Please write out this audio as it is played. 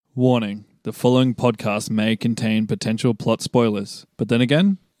Warning, the following podcast may contain potential plot spoilers, but then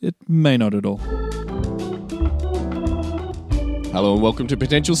again, it may not at all. Hello and welcome to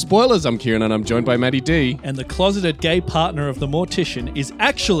Potential Spoilers. I'm Kieran and I'm joined by Maddie D. And the closeted gay partner of the mortician is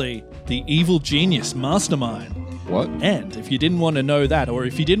actually the evil genius mastermind. What? And if you didn't want to know that, or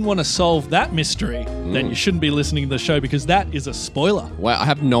if you didn't want to solve that mystery, then you shouldn't be listening to the show because that is a spoiler. Wow, I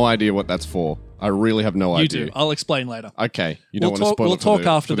have no idea what that's for. I really have no idea. You do. I'll explain later. Okay. You don't want to spoil we'll it for talk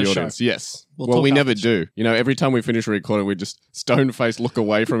after the the audience. show. Yes. We'll Well, talk we after never the show. do. You know, every time we finish recording, we just stone-faced look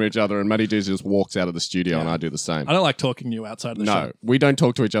away from each other and Maddie D just walks out of the studio and I do the same. I don't like talking to you outside the show. No, we don't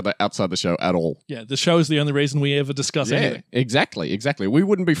talk to each other outside the show at all. Yeah, the show is the only reason we ever discuss anything. Exactly. We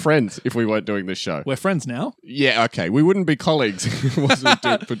wouldn't be friends if we weren't doing this show. We're friends now. Yeah, okay. We wouldn't be colleagues if it wasn't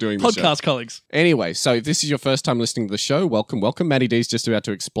for doing the show. Podcast colleagues. Anyway, so if this is your first time listening to the show, welcome. Maddie D's just about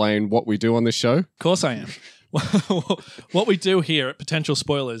to explain what we do on this show. Of course I am. What we do here at Potential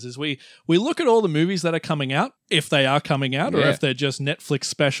Spoilers is we look at all the movies that are coming out, if they are coming out, or Yeah. if they're just Netflix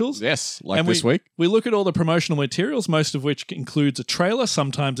specials. Yes, like And this week. We look at all the promotional materials, most of which includes a trailer.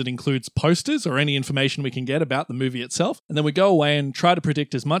 Sometimes it includes posters or any information we can get about the movie itself. And then we go away and try to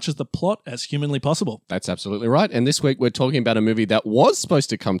predict as much of the plot as humanly possible. That's absolutely right. And this week we're talking about a movie that was supposed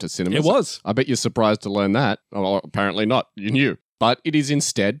to come to cinemas. It was. I bet you're surprised to learn that. Oh, apparently not. You knew. But it is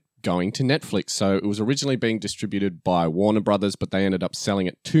instead going to Netflix. So it was originally being distributed by Warner Brothers, but they ended up selling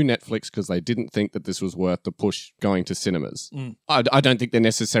it to Netflix because they didn't think that this was worth the push going to cinemas. I don't think they're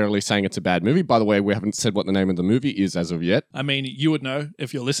necessarily saying it's a bad movie. By the way, we haven't said what the name of the movie is as of yet. I mean, you would know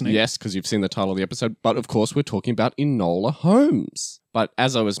if you're listening. Yes, because you've seen the title of the episode. But of course, we're talking about Enola Holmes. But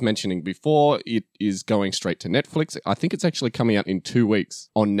as I was mentioning before, it is going straight to Netflix. I think it's actually coming out in 2 weeks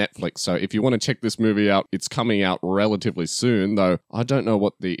on Netflix. So if you want to check this movie out, it's coming out relatively soon, though I don't know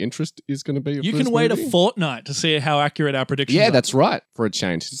what the interest is going to be. You can wait a fortnight to see how accurate our predictions are. Yeah, that's right, for a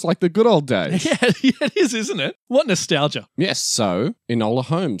change. It's like the good old days. Yeah, it is, isn't it? What nostalgia. Yes, so Enola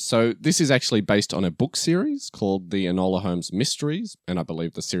Holmes. So this is actually based on a book series called The Enola Holmes Mysteries, and I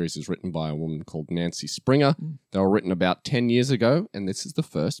believe the series is written by a woman called Nancy Springer. They were written about 10 years ago, and this is the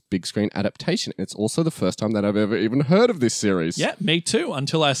first big screen adaptation. It's also the first time that I've ever even heard of this series. Yeah, me too,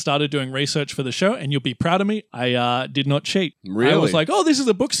 until I started doing research for the show, and you'll be proud of me, I did not cheat. Really? I was like, oh, this is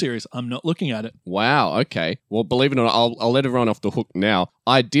a book series. I'm not looking at it. Wow, okay. Well, believe it or not, I'll let everyone off the hook now.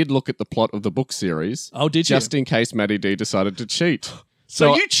 I did look at the plot of the book series. Oh, did you? Just in case Maddie D decided to cheat.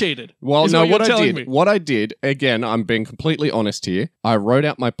 So you cheated. Well, is no, what what you're I telling did, me. what I did, again, I'm being completely honest here. I wrote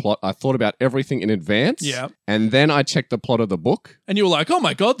out my plot. I thought about everything in advance. Yeah. And then I checked the plot of the book. And you were like, oh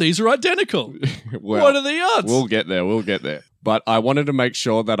my God, these are identical. Well, What are the odds? We'll get there. But I wanted to make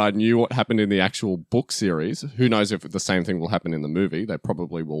sure that I knew what happened in the actual book series. Who knows if the same thing will happen in the movie. They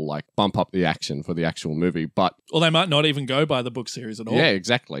probably will like bump up the action for the actual movie. But Or they might not even go by the book series at all. yeah,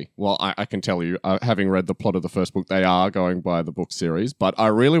 exactly. Well, I can tell you, having read the plot of the first book, they are going by the book series. But I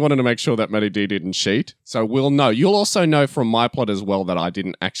really wanted to make sure that Maddie D didn't cheat. So we'll know. You'll also know from my plot as well that I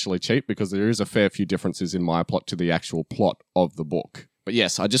didn't actually cheat because there is a fair few differences in my plot to the actual plot of the book. But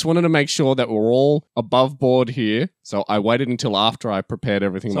yes, I just wanted to make sure that we're all above board here. So I waited until after I prepared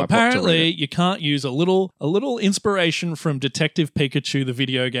everything in So my plot to read apparently it. you can't use a little inspiration from Detective Pikachu, the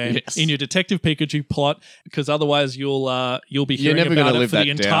video game, Yes. in your Detective Pikachu plot, because otherwise you'll be You're hearing never about gonna it live for the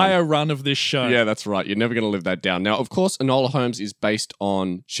that down. entire run of this show. Yeah, that's right. You're never going to live that down. Now, of course, Enola Holmes is based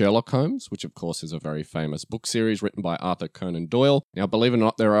on Sherlock Holmes, which, of course, is a very famous book series written by Arthur Conan Doyle. Now, believe it or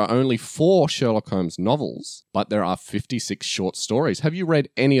not, there are only 4 Sherlock Holmes novels, but there are 56 short stories. Have you read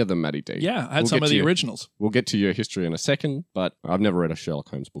any of them, Maddie D? Yeah, I had We'll some get of to the your- originals. We'll get to your history in a second, but I've never read a Sherlock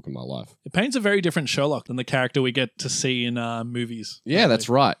Holmes book in my life. It paints a very different Sherlock than the character we get to see in movies. Yeah, that's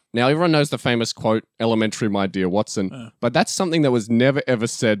right. Now, everyone knows the famous quote, "Elementary, my dear Watson," but that's something that was never ever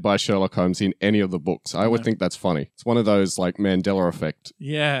said by Sherlock Holmes in any of the books. I would think that's funny. It's one of those like Mandela effect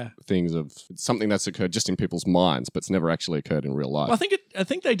Yeah. things of it's something that's occurred just in people's minds, but it's never actually occurred in real life. Well, I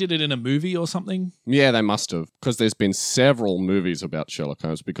think they did it in a movie or something. Yeah, they must have, because there's been several movies about Sherlock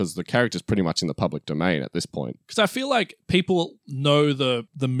Holmes because the character's pretty much in the public domain at this point. Because I feel like people know the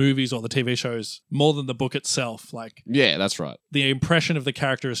movies or the TV shows more than the book itself. Like Yeah, that's right. the impression of the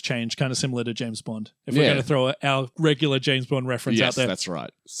character has changed, kind of similar to James Bond. If Yeah. we're going to throw our regular James Bond reference out Yes, there. that's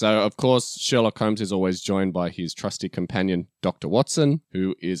right. So, of course, Sherlock Holmes is always joined by his trusty companion, Dr. Watson,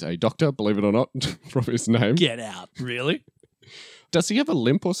 who is a doctor, believe it or not, from his name. Get out. Really? Does he have a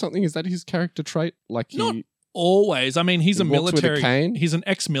limp or something? Is that his character trait? Like he... Not always. I mean, he's He a walks with a military... cane? He's an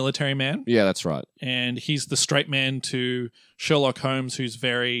ex-military man. Yeah, that's right. And he's the straight man to Sherlock Holmes, who's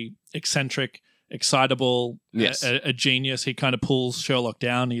very eccentric, excitable, Yes. a genius. He kind of pulls Sherlock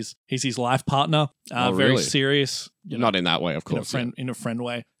down. He's his life partner. Oh, Very really? serious. Not in that way, of course. In a friend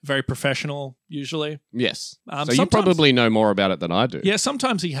way. Very professional, usually. Yes. So you sometimes- probably know more about it than I do. Yeah,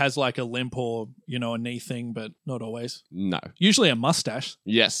 sometimes he has like a limp or, a knee thing, but not always. No. Usually a mustache.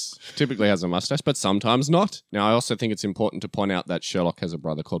 Yes. Typically has a mustache, but sometimes not. Now, I also think it's important to point out that Sherlock has a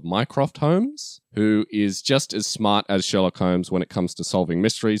brother called Mycroft Holmes, who is just as smart as Sherlock Holmes when it comes to solving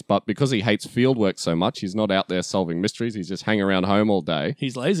mysteries, but because he hates fieldwork so much, he's not out there solving mysteries. He's just hanging around home all day.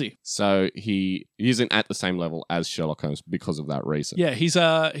 He's lazy. So he isn't at the same level as Sherlock Holmes because of that reason. Yeah, he's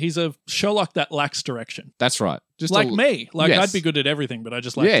a Sherlock that lacks direction. That's right. Just Like me. Like, Yes. I'd be good at everything, but I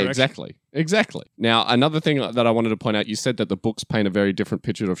just lack Yeah, direction. exactly. Now, another thing that I wanted to point out, you said that the books paint a very different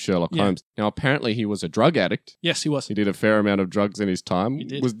picture of Sherlock Yeah. Holmes. Now, apparently he was a drug addict. Yes, he was. He did a fair amount of drugs in his time. He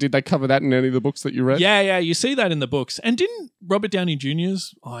did. Did they cover that in any of the books that you read? Yeah, you see that in the books. And didn't Robert Downey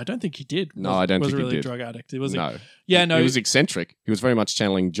Jr.'s... Oh, I don't think he did. No, I don't was think he really did. a drug addict. Was No. Yeah, no. He was eccentric. He was very much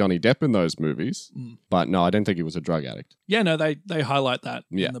channeling Johnny Depp in those movies. Mm. But no, I don't think he was a drug addict. Yeah, no, they highlight that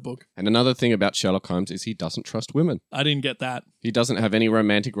Yeah. in the book. And another thing about Sherlock Holmes is he doesn't trust women. I didn't get that. He doesn't have any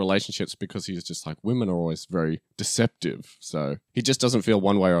romantic relationships because he's just like, women are always very deceptive. So he just doesn't feel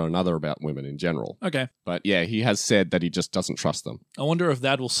one way or another about women in general. Okay. But yeah, he has said that he just doesn't trust them. I wonder if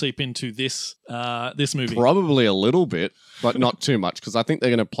that will seep into this movie. Probably a little bit, but not too much, because I think they're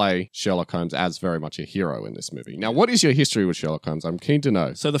going to play Sherlock Holmes as very much a hero in this movie. Now, what is your history with Sherlock Holmes? I'm keen to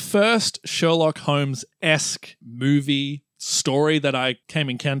know. So the first Sherlock Holmes-esque movie story that I came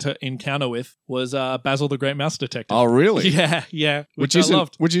encounter with was Basil the Great Mouse Detective. Oh, really? Yeah, which I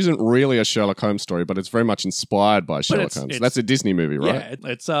loved. Which isn't really a Sherlock Holmes story, but it's very much inspired by Sherlock Holmes. That's a Disney movie, right?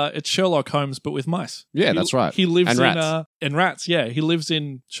 Yeah, it's Sherlock Holmes but with mice. Yeah, that's right. He lives And in rats. And rats. Yeah, he lives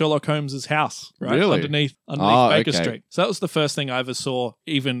in Sherlock Holmes's house, right? Really? Underneath Oh, Baker okay. Street. So that was the first thing I ever saw,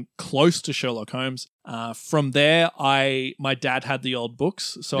 even close to Sherlock Holmes. From there, my dad had the old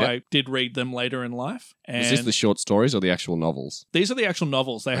books, so Yep. I did read them later in life. And Is this the short stories or the actual novels? these are the actual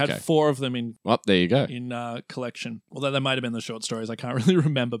novels. They Okay. had 4 of them in Oh, there you go. collection. Although they might have been the short stories, I can't really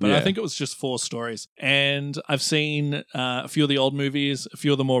remember. But I Yeah. think it was just 4 stories. And I've seen a few of the old movies, a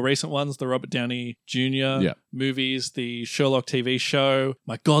few of the more recent ones, the Robert Downey Jr. Yeah. movies, the Sherlock TV show.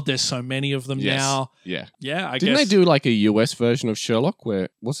 My God, there's so many of them Yes. now. Yeah. Yeah, I Didn't guess they do like a US version of Sherlock where,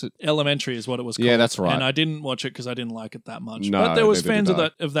 was it? Elementary is what it was called. Yeah, that's right. And I didn't watch it because I didn't like it that much. No, but there was neither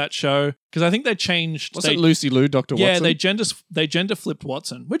fans did of that show because I think they changed. Was it Lucy Liu, Dr. Yeah, Watson? they gender flipped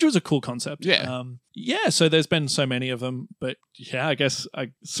Watson, which was a cool concept. Yeah. Yeah, so there's been so many of them, but yeah, I guess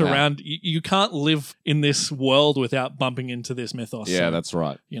you can't live in this world without bumping into this mythos. Yeah, so, that's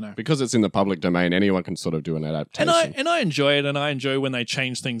right. you know. Because it's in the public domain, anyone can sort of do an adaptation. And I enjoy it, and I enjoy when they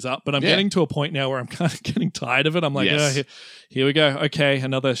change things up. But I'm Yeah. getting to a point now where I'm kind of getting tired of it. I'm like, Yes. oh, here we go. Okay,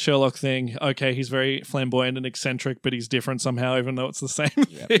 another Sherlock thing. Okay, he's very flamboyant and eccentric, but he's different somehow, even though it's the same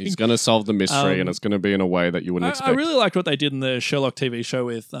Yeah, thing. he's going to solve the mystery, and it's going to be in a way that you wouldn't I expect. really liked what they did in the Sherlock TV show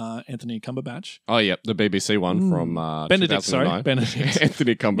with Anthony Cumberbatch. Oh, yeah, the BBC one from Benedict, 2009. sorry. Benedict.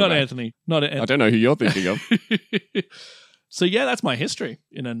 Anthony Cumberbatch. Not Anthony. Not I Anthony. don't know who you're thinking of. So yeah, that's my history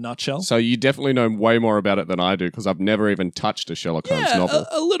in a nutshell. So you definitely know way more about it than I do because I've never even touched a Sherlock Holmes Yeah, novel.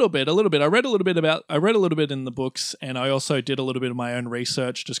 a little bit. I read a little bit in the books, and I also did a little bit of my own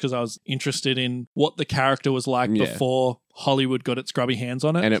research just because I was interested in what the character was like Yeah. before Hollywood got its grubby hands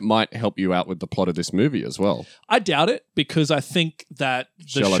on it. And it might help you out with the plot of this movie as well. I doubt it because I think that the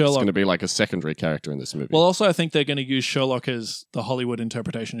Sherlock's Sherlock. going to be like a secondary character in this movie. Well, also I think they're going to use Sherlock as the Hollywood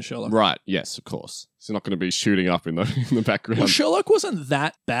interpretation of Sherlock. right, yes, of course. He's not going to be shooting up in the background. Well, Sherlock wasn't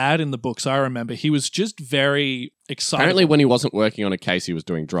that bad in the books. I remember he was just very excited. Apparently, when he wasn't working on a case, he was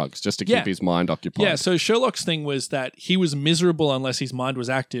doing drugs just to keep Yeah. his mind occupied. Yeah, so Sherlock's thing was that he was miserable unless his mind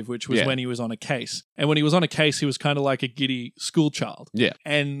was active, which was Yeah. when he was on a case. And when he was on a case, he was kind of like a giddy schoolchild. Yeah.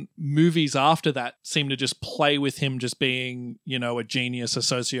 And movies after that seem to just play with him just being, a genius, a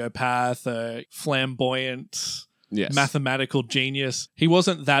sociopath, a flamboyant, Yes. mathematical genius. He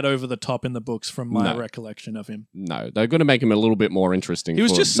wasn't that over the top in the books from my No. recollection of him. No, they're going to make him a little bit more interesting He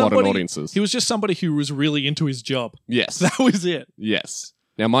was for just modern somebody, audiences. He was just somebody who was really into his job. Yes. That was it. Yes.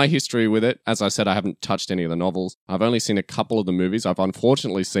 Now, my history with it, as I said, I haven't touched any of the novels. I've only seen a couple of the movies. I've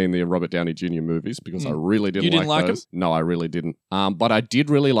unfortunately seen the Robert Downey Jr. movies because I really didn't You didn't like those. No, I really didn't. But I did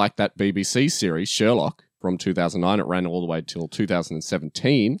really like that BBC series, Sherlock, from 2009. It ran all the way till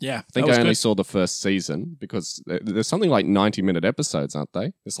 2017. Yeah. I think I only saw the first season because there's something like 90-minute episodes, aren't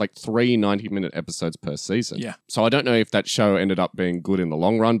they? It's like 3 90-minute episodes per season. Yeah. So I don't know if that show ended up being good in the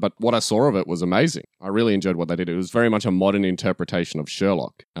long run, but what I saw of it was amazing. I really enjoyed what they did. It was very much a modern interpretation of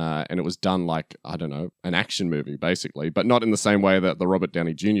Sherlock, and it was done like, I don't know, an action movie, basically, but not in the same way that the Robert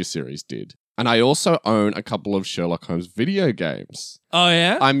Downey Jr. series did. And I also own a couple of Sherlock Holmes video games. Oh,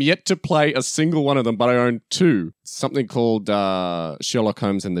 yeah? I'm yet to play a single one of them, but I own two. Something called Sherlock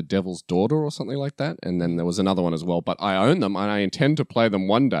Holmes and the Devil's Daughter or something like that. And then there was another one as well. But I own them and I intend to play them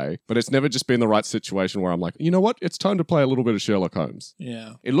one day. But it's never just been the right situation where I'm like, you know what? It's time to play a little bit of Sherlock Holmes.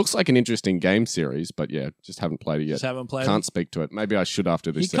 Yeah. It looks like an interesting game series, but yeah, just haven't played it yet. Just haven't played Can't speak to it. Maybe I should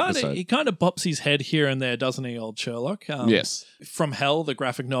after this episode. He kind of bops his head here and there, doesn't he, old Sherlock? Yes. From Hell, the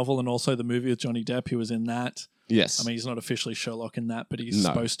graphic novel, and also the movie with Johnny Depp, who was in that. Yes. I mean, he's not officially Sherlock in that, but he's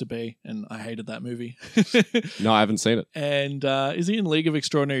supposed to be, and I hated that movie. No, I haven't seen it. And is he in League of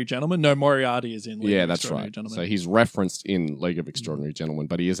Extraordinary Gentlemen? No, Moriarty is in League of Extraordinary Gentlemen. So he's referenced in League of Extraordinary Gentlemen,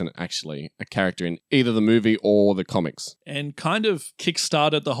 but he isn't actually a character in either the movie or the comics. And kind of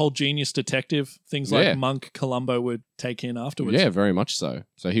kickstarted the whole Genius Detective, things like Monk, Columbo would take in afterwards. Yeah, very much so.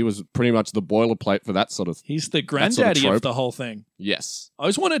 So he was pretty much the boilerplate for that sort of He's the granddaddy of the whole thing. Yes. I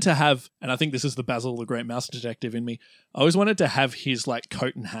always wanted to have, and I think this is the Basil the Great Mouse Detective in me, I always wanted to have his like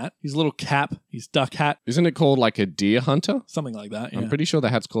coat and hat, his little cap, his duck hat. Isn't it called like a deer hunter? Something like that, yeah. I'm pretty sure the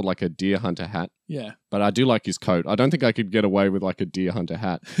hat's called like a deer hunter hat. Yeah. But I do like his coat. I don't think I could get away with like a deer hunter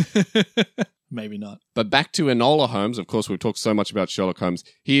hat. Maybe not. But back to Enola Holmes. Of course, we've talked so much about Sherlock Holmes.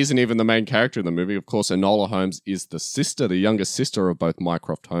 He isn't even the main character in the movie. Of course, Enola Holmes is the sister, the younger sister of both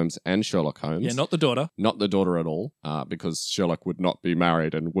Mycroft Holmes and Sherlock Holmes. Yeah, not the daughter. Not the daughter at all, because Sherlock would not be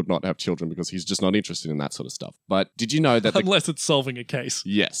married and would not have children because he's just not interested in that sort of stuff. But did you know that... Unless it's solving a case.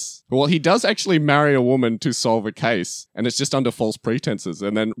 Yes. Well, he does actually marry a woman to solve a case, and it's just under false pretenses.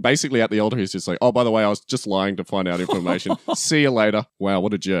 And then basically at the altar, he's just like, oh, by the way, I was just lying to find out information. See you later. Wow,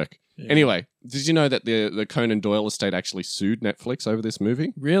 what a jerk. Yeah. Anyway, did you know that the Conan Doyle estate actually sued Netflix over this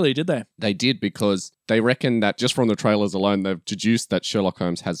movie? Really? Did they? They did, because they reckon that just from the trailers alone, they've deduced that Sherlock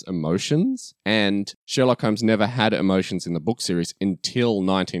Holmes has emotions, and Sherlock Holmes never had emotions in the book series until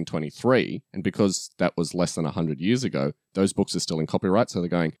 1923. And because that was less than 100 years ago, those books are still in copyright. So they're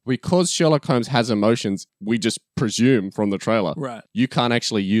going, because Sherlock Holmes has emotions, we just presume from the trailer. Right. You can't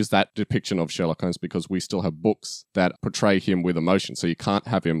actually use that depiction of Sherlock Holmes because we still have books that portray him with emotion. So you can't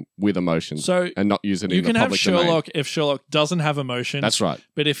have him with emotions and not use it in the public domain. You can have Sherlock if Sherlock doesn't have emotions. That's right.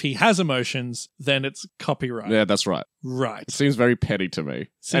 But if he has emotions, then it's copyright. Yeah, that's right. Right. It seems very petty to me.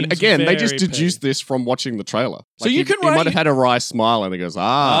 Seems and again, they just very deduced this from watching the trailer. So you can he might have had a wry smile and he goes,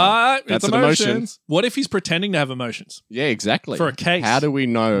 that's it's an emotion. emotions. What if he's pretending to have emotions? Yeah, exactly. For a case. How do we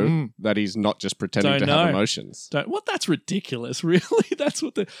know that he's not just pretending to have emotions? That's ridiculous, really. That's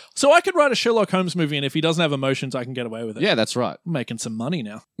what So I could write a Sherlock Holmes movie, and if he doesn't have emotions, I can get away with it. Yeah, that's right. I'm making some money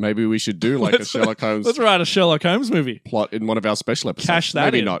now. Maybe we should do like a Sherlock Holmes Let's write a Sherlock Holmes movie. Plot in one of our special episodes. Cash that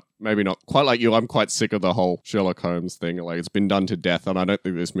Maybe in. not. Maybe not. Quite like you, I'm quite sick of the whole Sherlock Holmes thing. Like, it's been done to death, and I don't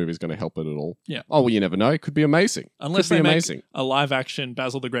think this movie is going to help it at all. Yeah. Oh, well, you never know. It could be amazing. Unless they make a live-action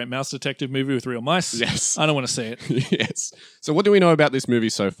Basil the Great Mouse Detective movie with real mice. Yes. I don't want to see it. Yes. So what do we know about this movie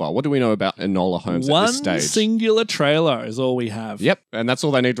so far? What do we know about Enola Holmes at this stage? One singular trailer is all we have. Yep. And that's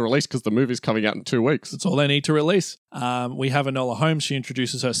all they need to release because the movie's coming out in 2 weeks. That's all they need to release. We have Enola Holmes. She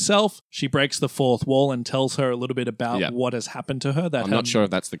introduces herself. She breaks the fourth wall and tells her a little bit about what has happened to her. I'm not sure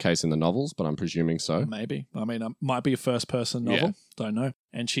if that's the case in the novels, but I'm presuming so. Maybe. I mean, it might be a first-person novel. Yeah. Don't know.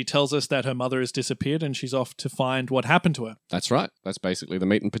 And she tells us that her mother has disappeared and she's off to find what happened to her. That's right. That's basically the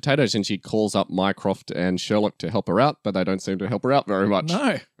meat and potatoes. And she calls up Mycroft and Sherlock to help her out, but they don't seem to help her out very much.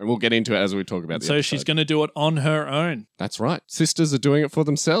 No. And we'll get into it as we talk about So she's going to do it on her own. That's right. Sisters are doing it for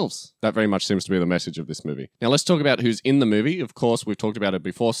themselves. That very much seems to be the message of this movie. Now let's talk about who's in the movie. Of course, we've talked about it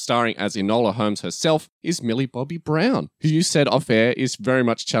before. Starring as Enola Holmes herself is Millie Bobby Brown, who you said off air is very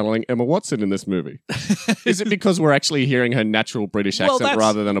much channeling Emma Watson in this movie. Is it because we're actually hearing her natural British accent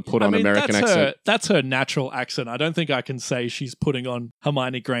rather than a put-on American accent? That's her natural accent. I don't think I can say she's putting on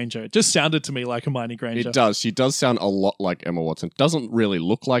Hermione Granger. It just sounded to me like Hermione Granger. It does. She does sound a lot like Emma Watson. Doesn't really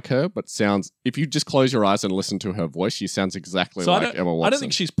look like her, but sounds... If you just close your eyes and listen to her voice, she sounds exactly like Emma Watson. I don't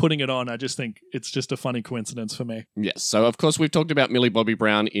think she's putting it on. I just think it's just a funny coincidence for me. Yes. So, of course, we've talked about Millie Bobby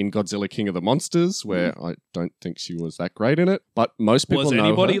Brown in Godzilla King of the Monsters, where I don't think she was that great in it, but most people know her. Was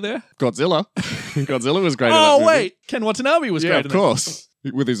anybody there? Godzilla. Godzilla was great in that movie. Oh, wait. Ken Watanabe was great in of course.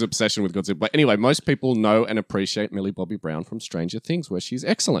 With his obsession with Godzilla. But anyway, most people know and appreciate Millie Bobby Brown from Stranger Things, where she's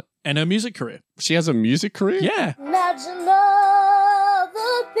excellent. And her music career. She has a music career? Yeah. Imagine all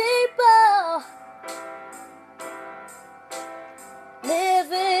the people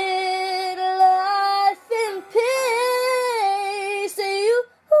living life in peace. You,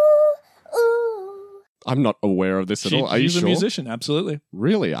 I'm not aware of this at all. Are you sure? She's a musician, absolutely.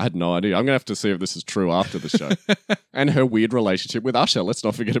 Really? I had no idea. I'm going to have to see if this is true after the show. And her weird relationship with Usher. Let's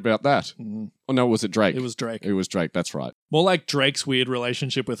not forget about that. Oh, no, was it Drake? It was Drake. It was Drake, that's right. More like Drake's weird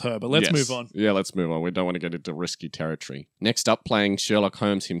relationship with her, but let's Yes. move on. Yeah, let's move on. We don't want to get into risky territory. Next up, playing Sherlock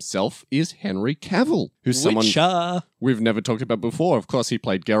Holmes himself is Henry Cavill, who's someone Witcher. we've never talked about before. Of course, he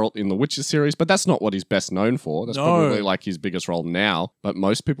played Geralt in the Witcher series, but that's not what he's best known for. That's No. probably like his biggest role now. But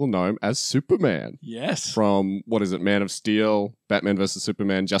most people know him as Superman. Yes. From, what is it, Man of Steel, Batman vs.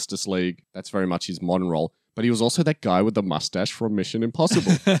 Superman, Justice League. That's very much his modern role. But he was also that guy with the mustache from Mission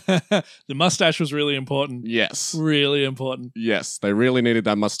Impossible. The mustache was really important. Yes. Really important. Yes, they really needed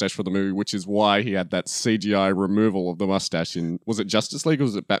that mustache for the movie, which is why he had that CGI removal of the mustache in, was it Justice League or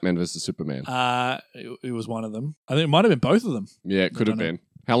was it Batman vs. Superman? It was one of them. I think it might have been both of them. Yeah, it could have don't know. been.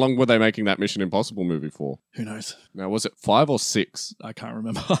 How long were they making that Mission Impossible movie for? Who knows? Now, was it 5 or 6? I can't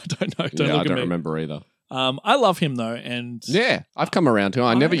remember. I don't know. Don't Yeah, look I at don't me. remember either. I love him though, and Yeah, I've come around to him.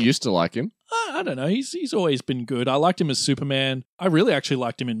 I never used to like him. I don't know. He's always been good. I liked him as Superman. I really actually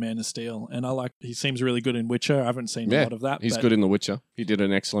liked him in Man of Steel, and he seems really good in Witcher. I haven't seen a Yeah, lot of that. He's but- good in The Witcher. He did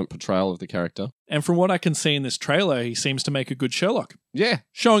an excellent portrayal of the character. And from what I can see in this trailer, he seems to make a good Sherlock, Yeah,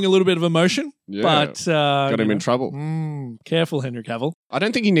 showing a little bit of emotion. yeah. But Got him you in know, trouble. Careful, Henry Cavill. I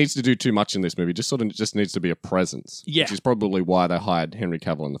don't think he needs to do too much in this movie. Just needs to be a presence. Yeah. Which is probably why they hired Henry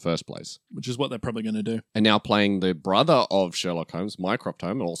Cavill in the first place. Which is what they're probably going to do. And now playing the brother of Sherlock Holmes, Mycroft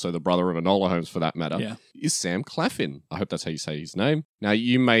Holmes, and also the brother of Enola Holmes for that matter, Yeah. is Sam Claflin. I hope that's how you say his name. Now,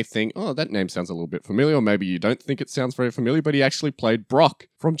 you may think, oh, that name sounds a little bit familiar, or maybe you don't think it sounds very familiar, but he actually played Brock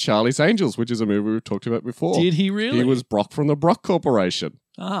from Charlie's Angels, which is a movie we've talked about before. Did he really? He was Brock from the Brock Corporation,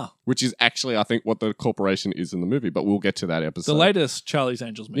 Ah, which is actually, I think, what the corporation is in the movie, but we'll get to that episode. the latest Charlie's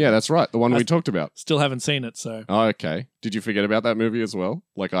Angels movie. Yeah, that's right. The one I we talked about. Still haven't seen it, so. Oh, okay. Did you forget about that movie as well,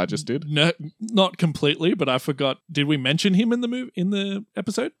 like I just did? No, not completely, but I forgot. Did we mention him in the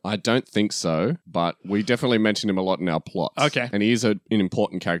episode? I don't think so, but we definitely mentioned him a lot in our plots. Okay. And he is an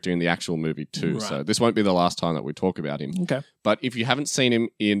important character in the actual movie too, Right. so this won't be the last time that we talk about him. Okay. But if you haven't seen him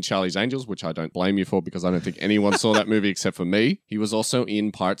in Charlie's Angels, which I don't blame you for because I don't think anyone saw that movie except for me, he was also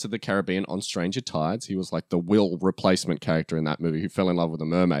in Pirates of the Caribbean on Stranger Tides. He was like the Will replacement character in that movie who fell in love with a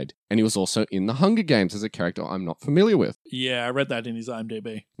mermaid. And he was also in The Hunger Games as a character I'm not familiar with. Yeah, I read that in his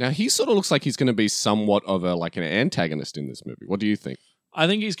IMDb. Now, he sort of looks like he's going to be somewhat of an antagonist in this movie. What do you think? I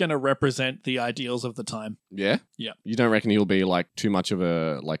think he's going to represent the ideals of the time. Yeah? Yeah. You don't reckon he'll be like too much of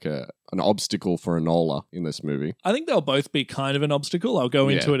an obstacle for Enola in this movie? I think they'll both be kind of an obstacle. I'll go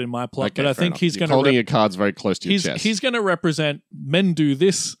into Yeah. it in my plot, Okay, but I fair think enough. he's You're going holding to your cards very close to your chest. he's going to represent men do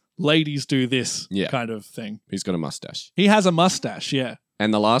this, ladies do this Yeah. kind of thing. He's got a mustache. He has a mustache, yeah.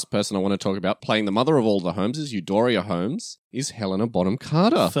 And the last person I want to talk about, playing the mother of all the Holmeses, Eudora Holmes, is Helena Bonham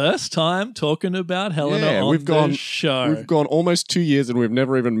Carter. First time talking about Helena Yeah, on we've the gone- show. We've gone almost 2 years and we've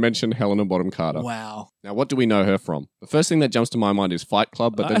never even mentioned Helena Bonham Carter. Wow. Now, what do we know her from? The first thing that jumps to my mind is Fight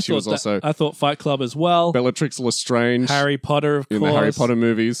Club, but then she was also I thought Fight Club as well. Bellatrix Lestrange Harry Potter, of in course. the Harry Potter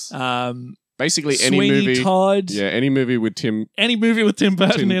movies. Basically, any Sweeney movie. Todd. Yeah, any movie with Tim Any movie with Tim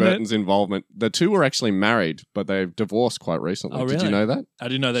Burton in it. Burton's involvement. The two were actually married, but they've divorced quite recently. Oh, Did you really? know that? I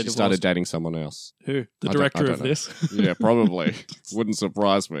didn't know they She divorced. started dating someone else. Who? The I director don't of know. this? Yeah, probably. Wouldn't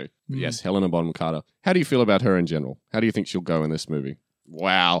surprise me. But Mm. yes, Helena Bonham Carter. How do you feel about her in general? How do you think she'll go in this movie?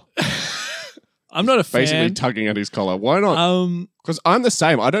 Wow. I'm not a fan. Basically tugging at his collar. Why not? Because I'm the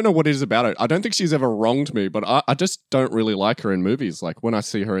same. I don't know what it is about it. I don't think she's ever wronged me, but I just don't really like her in movies. Like when I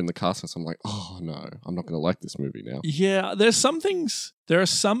see her in the cast, I'm like, oh no, I'm not going to like this movie now. Yeah, there's some things. There are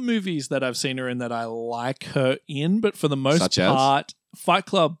some movies that I've seen her in that I like her in, but for the most Such as? part, Fight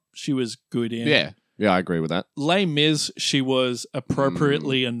Club, she was good in. Yeah. Yeah, I agree with that. Les Mis, she was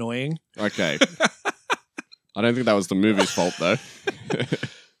appropriately annoying. Okay. I don't think that was the movie's fault though.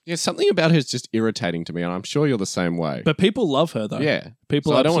 Yeah, something about her is just irritating to me, and I'm sure you're the same way. But people love her, though. Yeah.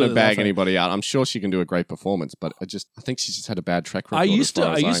 People So I don't want to absolutely love bag her. anybody out. I'm sure she can do a great performance, but I think she's just had a bad track record. I used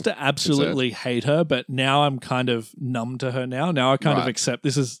as far as to absolutely hate her, but now I'm kind of numb to her now. Now I kind of Right. accept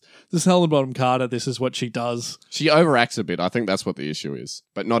this is Helena Bonham Carter. This is what she does. She overacts a bit. I think that's what the issue is,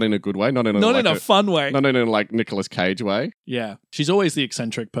 but not in a good way. Not in a fun way. Not in a like Nicolas Cage way. Yeah, she's always the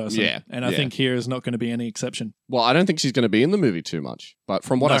eccentric person. Yeah, and I yeah. think here is not going to be any exception. Well, I don't think she's going to be in the movie too much, but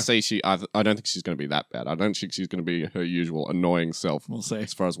from what No. I see, I don't think she's going to be that bad. I don't think she's going to be her usual annoying self. We'll see.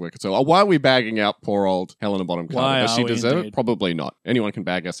 As far as we're concerned. Why are we bagging out poor old Helena Bonham Carter? Why Does she are we deserve indeed? it? Probably not. Anyone can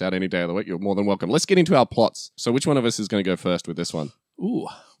bag us out any day of the week. You're more than welcome. Let's get into our plots. So which one of us is going to go first with this one? Ooh,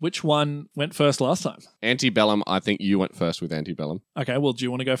 which one went first last time? Antebellum, I think you went first with Antebellum. Okay, well, do you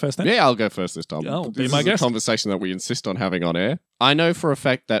want to go first then? Yeah, I'll go first this time. Oh, be This my is guest. a conversation that we insist on having on air. I know for a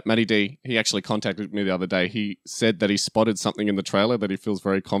fact that Matty D, he actually contacted me the other day. He said that he spotted something in the trailer that he feels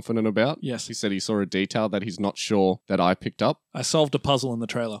very confident about. Yes. He said he saw a detail that he's not sure that I picked up. I solved a puzzle in the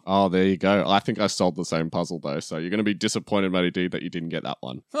trailer. Oh, there you go. I think I solved the same puzzle though, so you're going to be disappointed, Matty D, that you didn't get that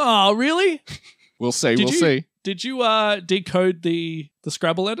one. Oh, really? We'll see. Did We'll you- see. Did you decode the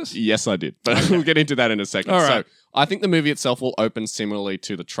Scrabble letters? Yes, I did. But we'll get into that in a second. All right. So I think the movie itself will open similarly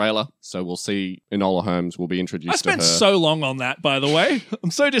to the trailer. So we'll see Enola Holmes will be introduced I spent to her. so long on that, by the way.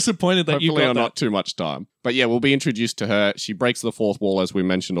 I'm so disappointed that you Hopefully got that. not too much time. But yeah, we'll be introduced to her. She breaks the fourth wall, as we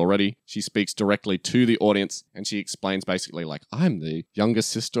mentioned already. She speaks directly to the audience, and she explains basically like, I'm the younger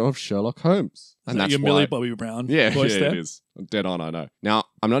sister of Sherlock Holmes. Is And that that's your why... Millie Bobby Brown Yeah, voice there? it is. Dead on, I know. Now,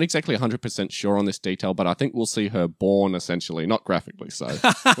 I'm not exactly 100% sure on this detail, but I think we'll see her born, essentially, not graphically so.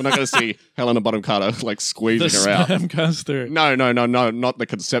 We're not going to see Helena Bonham Carter, like, The squeezing her out. sperm goes through. No, not the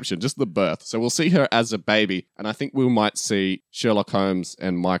conception, just the birth. So we'll see her as a baby, and I think we might see Sherlock Holmes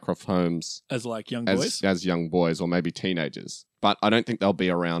and Mycroft Holmes As like young boys. as young boys or maybe teenagers. But I don't think they'll be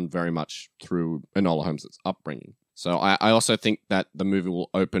around very much through Enola Holmes' upbringing. So I also think that the movie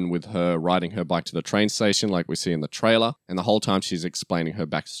will open with her riding her bike to the train station like we see in the trailer, and the whole time she's explaining her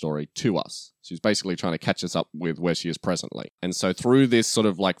backstory to us. She's basically trying to catch us up with where she is presently. And so through this sort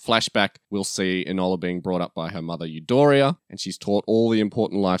of like flashback, we'll see Enola being brought up by her mother Eudoria, and she's taught all the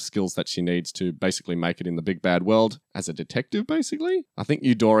important life skills that she needs to basically make it in the big bad world as a detective, basically. I think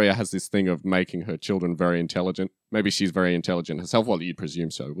Eudoria has this thing of making her children very intelligent. Maybe she's very intelligent herself. Well, you'd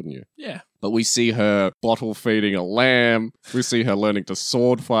presume so, wouldn't you? Yeah. But we see her bottle feeding a lamb. We see her learning to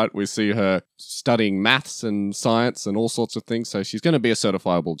sword fight. We see her studying maths and science and all sorts of things. So she's going to be a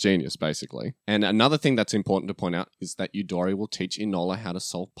certifiable genius, basically. And another thing that's important to point out is that Eudoria will teach Enola how to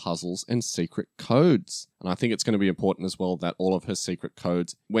solve puzzles and secret codes. And I think it's going to be important as well that all of her secret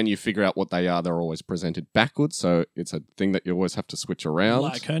codes, when you figure out what they are, they're always presented backwards. So it's a thing that you always have to switch around.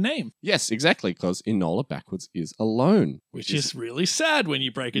 Like her name, Yes, exactly, because Enola backwards is alone. which is really sad when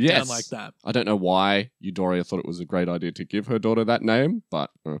you break it down like that. I don't know why Eudoria thought it was a great idea to give her daughter that name, but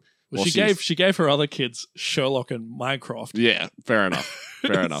Well, she gave her other kids Sherlock and Mycroft. yeah, fair enough.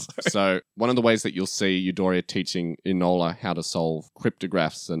 Fair enough. So one of the ways that you'll see Eudoria teaching Enola how to solve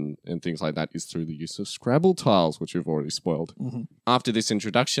cryptographs and things like that is through the use of Scrabble tiles, which we've already spoiled. Mhm. After this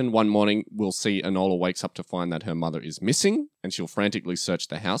introduction, one morning we'll see Enola wakes up to find that her mother is missing, and she'll frantically search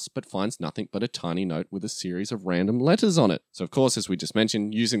the house but finds nothing but a tiny note with a series of random letters on it. So of course, as we just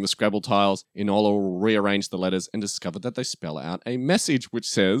mentioned, using the Scrabble tiles, Enola will rearrange the letters and discover that they spell out a message which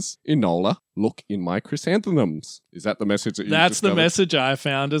says, Enola, look in my chrysanthemums. Is that the message that you That's the discovered? message I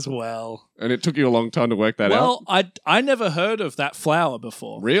found as well. And it took you a long time to work that out? Well, I never heard of that flower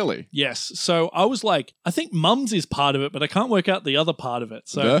before. Really? Yes. So I was like, I think mums is part of it, but I can't work out the other part of it.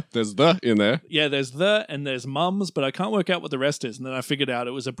 So There's the in there. yeah, there's the and there's mums, but I can't work out what the rest is. And then I figured out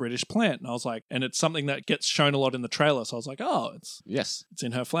it was a British plant. And I was like, and it's something that gets shown a lot in the trailer. So I was like, oh, it's Yes.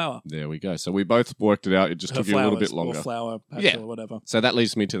 in her flower. There we go. So we both worked it out. It just Her took you a little bit flowers longer. or flower petal Yeah. or whatever. So that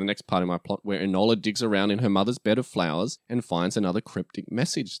leads me to the next part of my plot where Enola digs around in her mother's bed of flowers and finds another cryptic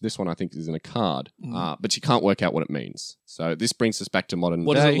message. This one I think is in a card, but she can't work out what it means. So this brings us back to modern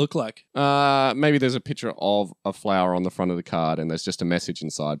What day. does it look like? Maybe there's a picture of a flower on the front of the card and there's just a message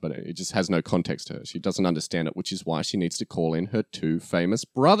inside, but it just has no context to her. She doesn't understand it, which is why she needs to call in her two famous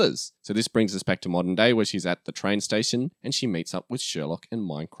brothers. So this brings us back to modern day where she's at the train station and she meets up with Sherlock and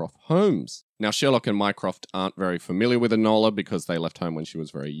Mycroft Holmes. Now, Sherlock and Mycroft aren't very familiar with Enola because they left home when she was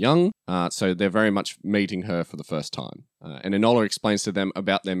very young, so they're very much meeting her for the first time. And Enola explains to them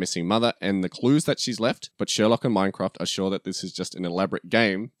about their missing mother and the clues that she's left, but Sherlock and Mycroft are sure that this is just an elaborate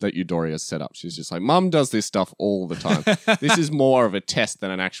game that Eudoria has set up. She's just like, Mum does this stuff all the time. This is more of a test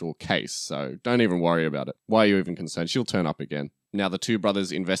than an actual case, so don't even worry about it. Why are you even concerned? She'll turn up again. Now, the two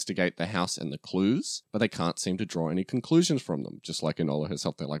brothers investigate the house and the clues, but they can't seem to draw any conclusions from them. Just like Enola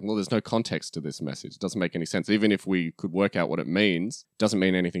herself, they're like, well, there's no context to this message. It doesn't make any sense. Even if we could work out what it means, it doesn't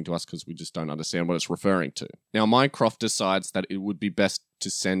mean anything to us because we just don't understand what it's referring to. Now, Mycroft decides that it would be best to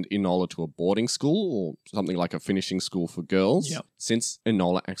send Enola to a boarding school or something like a finishing school for girls, Yep. since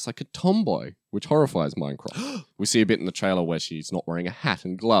Enola acts like a tomboy, which horrifies Mycroft. We see a bit in the trailer where she's not wearing a hat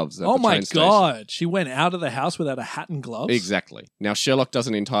and gloves at Oh the my train station. god. She went out of the house without a hat and gloves? Exactly. Now, Sherlock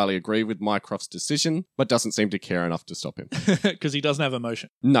doesn't entirely agree with Mycroft's decision, but doesn't seem to care enough to stop him. Because he doesn't have emotion.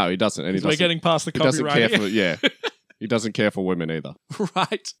 No, he doesn't. And he We're doesn't, getting past the he doesn't care copyright. for, yeah. He doesn't care for women either.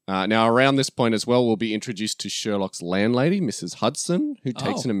 Right. Now, around this point as well, we'll be introduced to Sherlock's landlady, Mrs. Hudson, who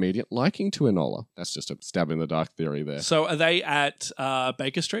takes Oh. an immediate liking to Enola. That's just a stab in the dark theory there. So are they at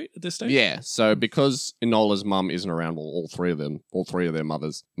Baker Street at this stage? Yeah, so because Enola's mum isn't around, well, all three of their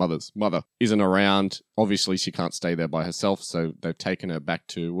mother isn't around, obviously she can't stay there by herself, so they've taken her back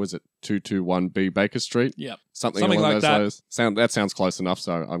to, was it 221B Baker Street? Yep. Something Something along like those that. lines. That sounds close enough,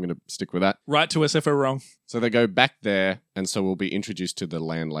 so I'm going to stick with that. Write to us if we're wrong. So they go back there, and so we'll be introduced to the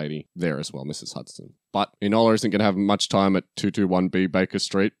landlady there as well, Mrs. Hudson. But Enola isn't going to have much time at 221B Baker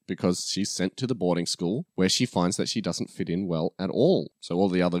Street because she's sent to the boarding school where she finds that she doesn't fit in well at all. So all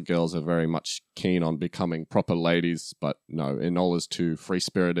the other girls are very much keen on becoming proper ladies, but no, Enola's too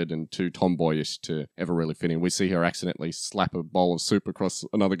free-spirited and too tomboyish to ever really fit in. We see her accidentally slap a bowl of soup across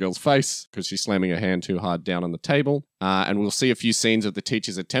another girl's face because she's slamming her hand too hard down on the table. And we'll see a few scenes of the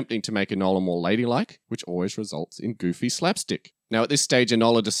teachers attempting to make Enola more ladylike, which always results in goofy slapstick. Now, at this stage,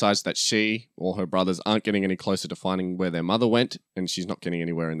 Enola decides that she or her brothers aren't getting any closer to finding where their mother went, and she's not getting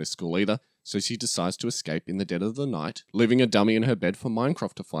anywhere in this school either. So she decides to escape in the dead of the night, leaving a dummy in her bed for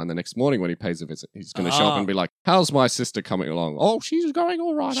Minecraft to find the next morning when he pays a visit. He's going to show up and be like, "How's my sister coming along?" "Oh, she's going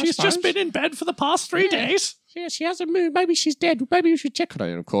all right, She's just been in bed for the past 3 days. Yeah, she hasn't moved. Maybe she's dead. Maybe you should check on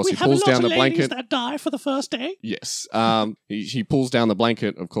her." And of course, We he have a pulls lot down of the ladies blanket. that die for the first day. Yes. He pulls down the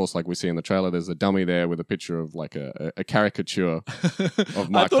blanket. Of course, like we see in the trailer, there's a dummy there with a picture of like a caricature of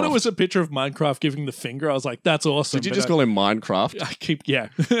Minecraft. I thought it was a picture of Minecraft giving the finger. I was like, that's awesome. Did you but just call him Minecraft? I keep, yeah.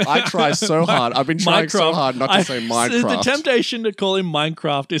 I try so hard. I've been trying so hard not to say Minecraft. The temptation to call him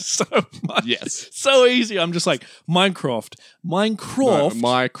Minecraft is so much. Yes. So easy. I'm just like, Minecraft. No, Minecraft.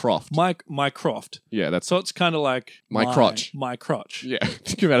 Mycroft. Mycroft. Yeah, that's So it's kind of like My crotch. My crotch. yeah.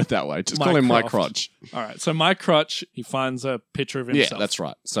 Think about it that way. Just call him Mycroft. Mycrotch. All right. So my crotch, he finds a picture of himself. Yeah, that's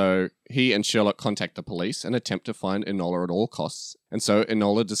right. So he and Sherlock contact the police and attempt to find Enola at all costs. And so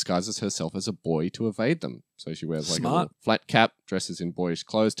Enola disguises herself as a boy to evade them. So she wears like a Smart. little flat cap, dresses in boyish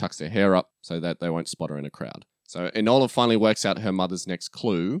clothes, tucks her hair up so that they won't spot her in a crowd. So Enola finally works out her mother's next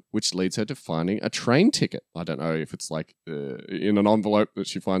clue, which leads her to finding a train ticket. I don't know if it's like in an envelope that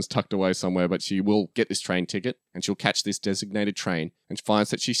she finds tucked away somewhere, but she will get this train ticket and she'll catch this designated train and finds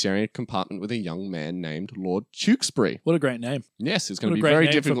that she's sharing a compartment with a young man named Lord Tewkesbury. What a great name. Yes, it's going What to a be great very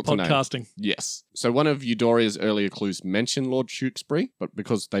name difficult for to name. podcasting. Yes. So one of Eudoria's earlier clues mentioned Lord Tewkesbury, but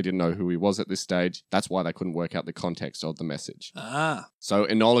because they didn't know who he was at this stage, that's why they couldn't work out the context of the message. Ah. So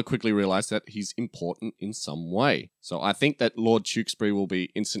Enola quickly realized that he's important in some way. So I think that Lord Tewkesbury will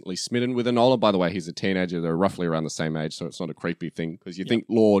be instantly smitten with Enola. By the way, he's a teenager. They're roughly around the same age, so it's not a creepy thing. Because you think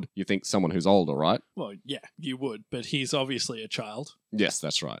Lord, you think someone who's older, right? Well, yeah, you would, but he's obviously a child. Yes,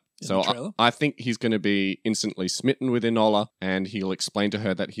 that's right. In So the trailer? I think he's going to be instantly smitten with Enola, and he'll explain to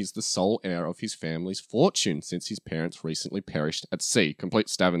her that he's the sole heir of his family's fortune since his parents recently perished at sea. Complete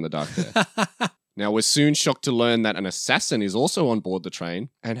stab in the dark there. Now, we're soon shocked to learn that an assassin is also on board the train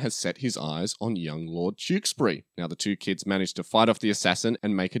and has set his eyes on young Lord Tewkesbury. Now, the two kids manage to fight off the assassin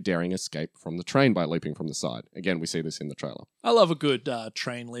and make a daring escape from the train by leaping from the side. Again, we see this in the trailer. I love a good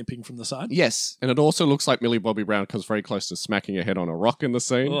train leaping from the side. Yes, and it also looks like Millie Bobby Brown comes very close to smacking her head on a rock in the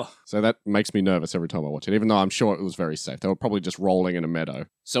scene. Ugh. So that makes me nervous every time I watch it, even though I'm sure it was very safe. They were probably just rolling in a meadow.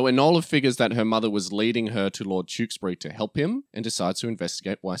 So Enola figures that her mother was leading her to Lord Tewkesbury to help him and decides to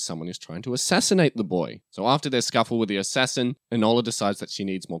investigate why someone is trying to assassinate the boy. So after their scuffle with the assassin, Enola decides that she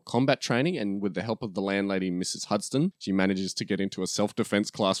needs more combat training, and with the help of the landlady, Mrs. Hudson, she manages to get into a self-defense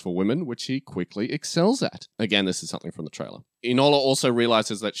class for women, which she quickly excels at. Again, this is something from the trailer. Enola also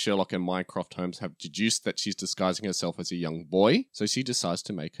realizes that Sherlock and Mycroft Holmes have deduced that she's disguising herself as a young boy, so she decides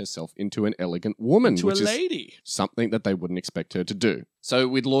to make herself into an elegant woman, To a which is lady. something that they wouldn't expect her to do. So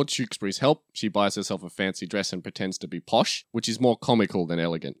with Lord Tewkesbury's help, she buys herself a fancy dress and pretends to be posh, which is more comical than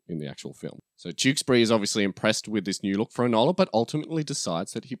elegant in the actual film. So Tewkesbury is obviously impressed with this new look for Enola, but ultimately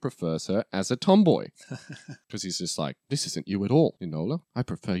decides that he prefers her as a tomboy. Because he's just like, this isn't you at all, Enola. I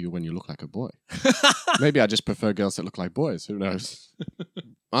prefer you when you look like a boy. Maybe I just prefer girls that look like boys. Who knows?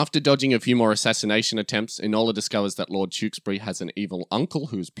 After dodging a few more assassination attempts, Enola discovers that Lord Tewkesbury has an evil uncle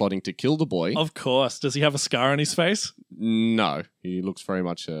who's plotting to kill the boy. Of course. Does he have a scar on his face? No, he looks very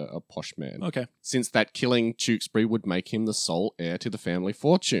much a posh man. Okay. Since that killing Tewkesbury would make him the sole heir to the family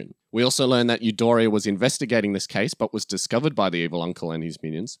fortune. We also learn that Eudoria was investigating this case, but was discovered by the evil uncle and his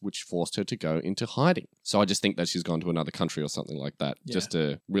minions, which forced her to go into hiding. So I just think that she's gone to another country or something like that, just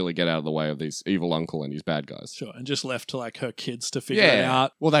to really get out of the way of these evil uncle and his bad guys. Sure, and just left to like her kids to figure it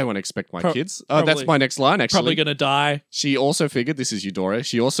out. Well, they won't expect my kids. Oh, probably- that's my next line, actually. Probably going to die. She also figured, this is Eudoria,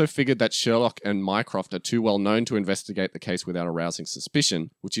 she also figured that Sherlock and Mycroft are too well known to investigate the case without arousing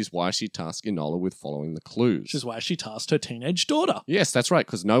suspicion, which is why she tasked Enola with following the clues. Which is why she tasked her teenage daughter. Yes, that's right,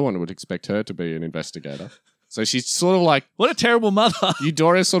 because no one would expect her to be an investigator. So she's sort of like, What a terrible mother.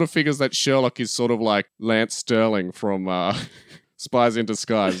 Eudoria sort of figures that Sherlock is sort of like Lance Sterling from Spies in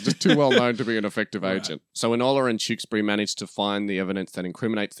Disguise, just too well known to be an effective agent. So Enola and Tewkesbury manage to find the evidence that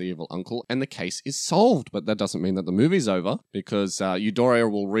incriminates the evil uncle, and the case is solved. But that doesn't mean that the movie's over, because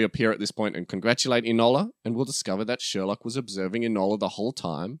Eudoria will reappear at this point and congratulate Enola, and we'll discover that Sherlock was observing Enola the whole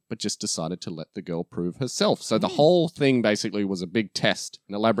time, but just decided to let the girl prove herself. So the whole thing basically was a big test,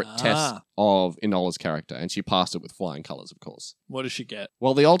 an elaborate test of Enola's character, and she passed it with flying colours, of course. What does she get?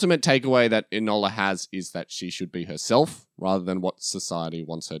 Well, the ultimate takeaway that Enola has is that she should be herself rather than what society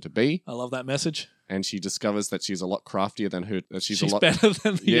wants her to be. I love that message. And she discovers that she's a lot craftier than her. She's better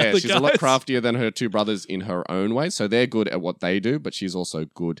than the other she's guys. a lot craftier than her two brothers in her own way. So they're good at what they do, but she's also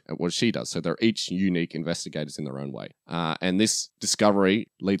good at what she does. So they're each unique investigators in their own way. And this discovery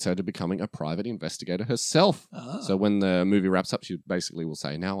leads her to becoming a private investigator herself. So when the movie wraps up, she basically will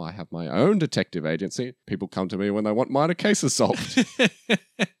say, now I have my own detective agency. People come to me when they want minor cases solved.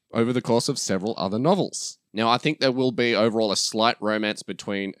 Over the course of several other novels. Now, I think there will be overall a slight romance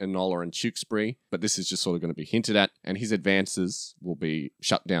between Enola and Tewkesbury, but this is just sort of going to be hinted at, and his advances will be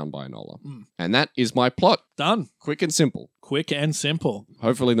shut down by Enola. And that is my plot. Done. Quick and simple. Quick and simple.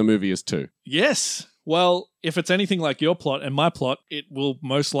 Hopefully the movie is too. Yes. Well, if it's anything like your plot and my plot, it will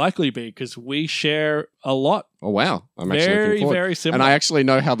most likely be, because we share a lot. Oh, wow. I'm actually looking forward. Very similar. And I actually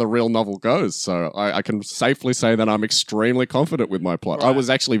know how the real novel goes, so I can safely say that I'm extremely confident with my plot. Right. I was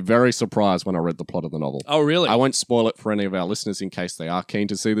actually very surprised when I read the plot of the novel. Oh, really? I won't spoil it for any of our listeners in case they are keen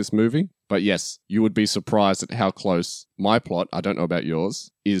to see this movie. But yes, you would be surprised at how close my plot, I don't know about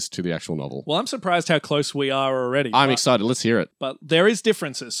yours, is to the actual novel. Well, I'm surprised how close we are already. I'm excited. Let's hear it. But there is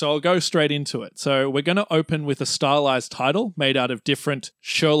differences, so I'll go straight into it. So we're going to open with a stylized title made out of different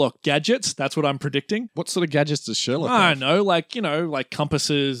Sherlock gadgets. That's what I'm predicting. What sort of gadgets does Sherlock I have? don't know, like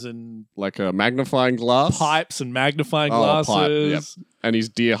compasses and Like a magnifying glass? pipes and magnifying Oh, glasses. pipe, yep. And his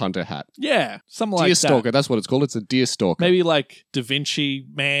deer hunter hat. Yeah, something like Deer that. stalker, that's what it's called. It's a deer stalker. Maybe like Da Vinci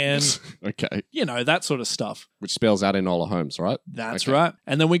Man, Okay. that sort of stuff. Which spells out Enola Holmes, right? That's Okay. right.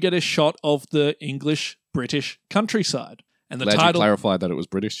 And then we get a shot of the English-British countryside. And the Glad you title... clarified that it was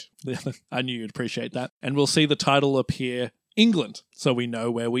British. I knew you'd appreciate that. And we'll see the title appear England, so we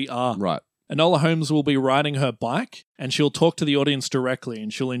know where we are. Right. Enola Holmes will be riding her bike, and she'll talk to the audience directly,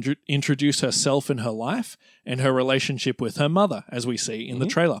 and she'll introduce herself and her life and her relationship with her mother, as we see in the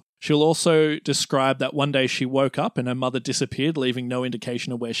trailer. She'll also describe that one day she woke up and her mother disappeared, leaving no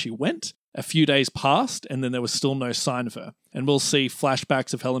indication of where she went. A few days passed, and then there was still no sign of her. And we'll see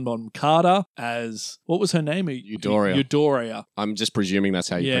flashbacks of Helen Bonham Carter as... What was her name? Eudoria. Eudoria. I'm just presuming that's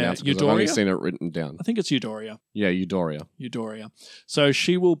how you pronounce it, because I've only Eudoria? seen it written down. I think it's Eudoria. Yeah, Eudoria. Eudoria. So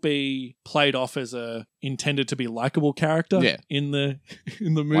she will be played off as a intended to be likable character in the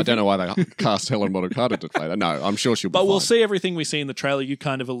movie. I don't know why they cast Helen Bonham Carter to play that. No, I'm sure she'll be But we'll fine. see everything we see in the trailer. You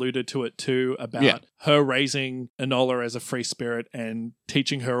kind of alluded to it too, about her raising Enola as a free spirit and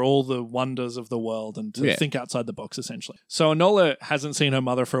teaching her all the wonders of the world and to think outside the box, essentially. So Enola hasn't seen her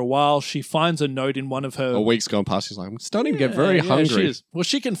mother for a while. She finds a note in one of her... A week's gone past, she's like, I'm starting to get very hungry. She is. Well,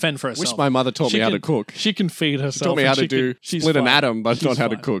 she can fend for herself. Wish my mother taught me how to cook. She can feed herself. She taught me how to do she's split an fine. atom, but She's not how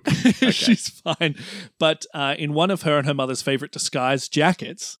to fine. cook. Okay. She's fine. But in one of her and her mother's favorite disguise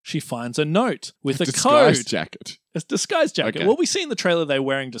jackets, she finds a note with a Disguise code. jacket. A disguise jacket. Okay. Well, we see in the trailer they're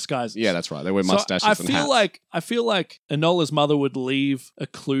wearing disguises. Yeah, that's right. They wear mustaches I and feel hats. I feel like Enola's mother would leave a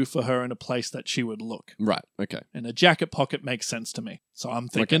clue for her in a place that she would look. Right, okay. And a jacket pocket makes sense to me. So I'm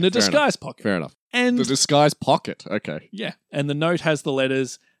thinking Okay, a fair disguise pocket. Fair enough. And The disguise pocket. Okay. yeah, and the note has the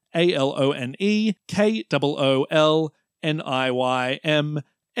letters ALONEKOOLNIYM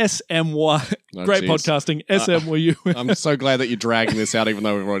Oh, Great geez. podcasting. SMU. I'm so glad that you're dragging this out, even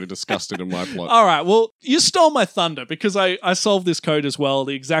though we've already discussed it in my plot. All right. Well, you stole my thunder because I solved this code as well.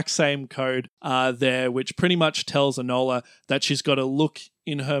 The exact same code there, which pretty much tells Enola that she's got to look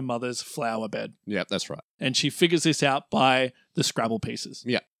in her mother's flower bed. Yeah, that's right. And she figures this out by the Scrabble pieces.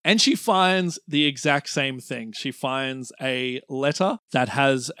 Yeah. And she finds the exact same thing. She finds a letter that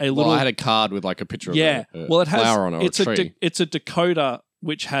has a little... Well, I had a card with like a picture of it has flower on it or it's a tree. it's a decoder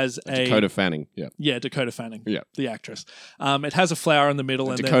which has a Dakota Fanning. Yeah. Yeah, Dakota Fanning. Yeah. The actress. It has a flower in the middle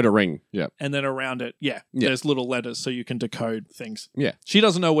and Dakota then, Ring. Yeah. and then around it, Yeah. there's little letters so you can decode things. Yeah. She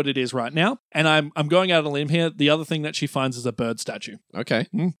doesn't know what it is right now. And I'm going out on a limb here. The other thing that she finds is a bird statue. Okay.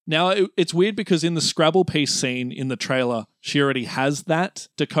 Now, it's weird because in the Scrabble piece scene in the trailer, she already has that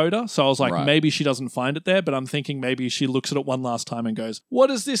decoder. So I was like, Right. maybe she doesn't find it there, but I'm thinking maybe she looks at it one last time and goes, what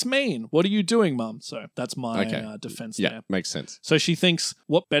does this mean? What are you doing, Mum? So that's my defense Yeah. there. Makes sense. So she thinks,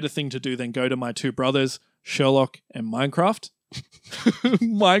 what better thing to do than go to my two brothers, Sherlock and Minecraft?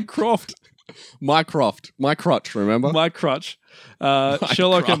 Minecraft. My crotch, remember? My crutch.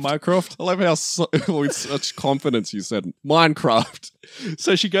 Sherlock and Mycroft. I love how with such confidence you said Minecraft.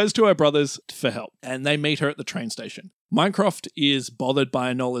 So she goes to her brothers for help, and they meet her at the train station. Mycroft is bothered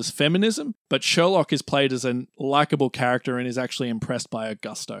by Enola's feminism, but Sherlock is played as a likable character and is actually impressed by her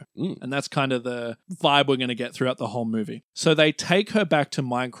gusto. And that's kind of the vibe we're going to get throughout the whole movie. So they take her back to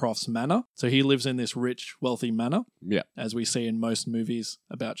Mycroft's manor. So he lives in this rich, wealthy manor, Yeah. as we see in most movies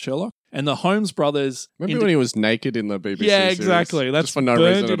about Sherlock. And the Holmes brothers... Remember when he was naked in the BBC Yeah, series? exactly. That's Just for no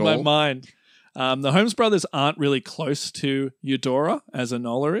burned reason in at my all. mind. The Holmes brothers aren't really close to Eudora as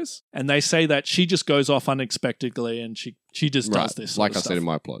Enola is, and they say that she just goes off unexpectedly and she just does this sort like of I stuff. said in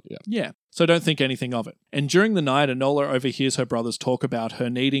my plot, yeah. Yeah, so don't think anything of it. And during the night, Enola overhears her brothers talk about her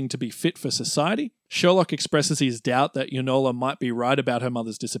needing to be fit for society. Sherlock expresses his doubt that Enola might be right about her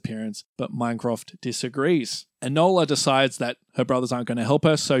mother's disappearance, but Mycroft disagrees. Enola decides that her brothers aren't going to help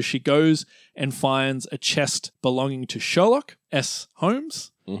her, so she goes and finds a chest belonging to Sherlock S.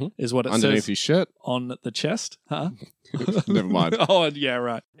 Holmes, is what it Underneath says his shirt. on the chest. Huh? Never mind. Oh, yeah,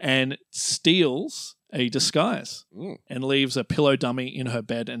 right. And steals a disguise and leaves a pillow dummy in her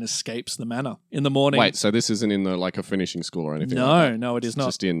bed and escapes the manor. In the morning... Wait, so this isn't in a finishing school or anything like that? No, it is not.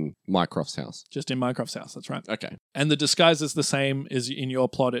 Just in Mycroft's house. Just in Mycroft's house, that's right. Okay. And the disguise is the same as in your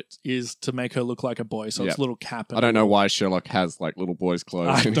plot. It is to make her look like a boy. So it's Yep. a little cap. And I don't know why Sherlock has little boys' clothes.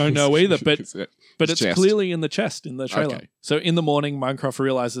 I in don't his- know either, but his it's chest. clearly in the chest in the trailer. Okay. So in the morning, Mycroft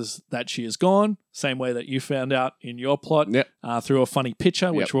realizes that she is gone, same way that you found out in your plot Yep. through a funny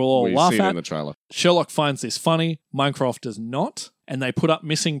picture, which Yep. we'll all We laugh see it at. in the trailer. Sherlock finds this funny, Mycroft does not, and they put up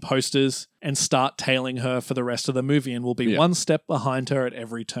missing posters and start tailing her for the rest of the movie and will be Yeah. one step behind her at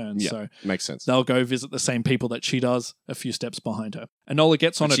every turn. Yeah, So makes sense. they'll go visit the same people that she does a few steps behind her. Enola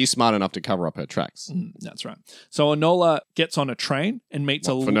gets on And a... she's smart enough to cover up her tracks. That's right. So Enola gets on a train and meets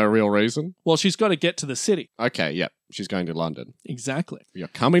For no real reason? Well, she's got to get to the city. Okay, yep. She's going to London. Exactly. You're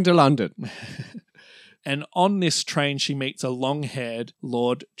coming to London. And on this train, she meets a long-haired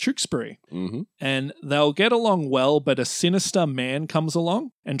Lord Tewkesbury. Mm-hmm. And they'll get along well, but a sinister man comes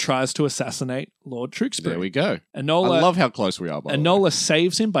along and tries to assassinate Lord Tewkesbury. There we go. Enola, I love how close we are, by the way. Enola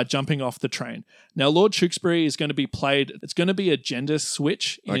saves him by jumping off the train. Now, Lord Tewkesbury is going to be played... It's going to be a gender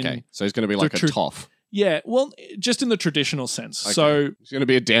switch. Okay, so he's going to be like a toff. Yeah, well, just in the traditional sense. Okay. So, She's going to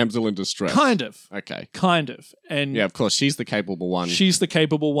be a damsel in distress. kind of. Okay. Kind of. And Yeah, of course. She's the capable one she's the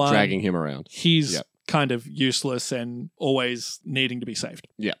capable one. dragging him around. He's Yep. kind of useless and always needing to be saved.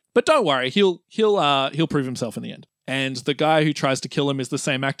 Yeah. But don't worry, he'll prove himself in the end. And the guy who tries to kill him is the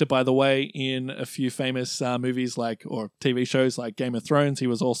same actor, by the way, in a few famous movies or TV shows like Game of Thrones. He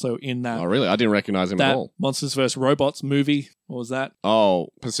was also in that Oh, really? I didn't recognize him at that all. Monsters vs. Robots movie. What was that? Oh,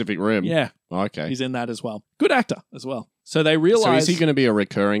 Pacific Rim. Yeah, Okay. he's in that as well. Good actor as well. So they So realize... is he going to be a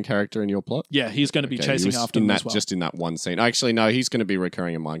recurring character in your plot? Yeah, he's going to be Okay, chasing he was after in him that, as well. just in that one scene. Actually, no, he's going to be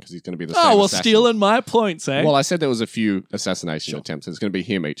recurring in mine because he's going to be the same Oh, well, assassin. stealing my points, eh? Well, I said there was a few assassination Sure. attempts. It's going to be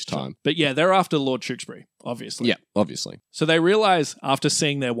him each time. But yeah, they're after Lord Tewkesbury, obviously. Yeah, obviously. So they realize after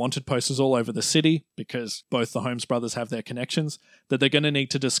seeing their wanted posters all over the city, because both the Holmes brothers have their connections, that they're going to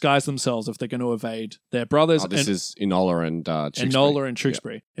need to disguise themselves if they're going to evade their brothers. Oh, this is Enola and Tewkesbury. Enola and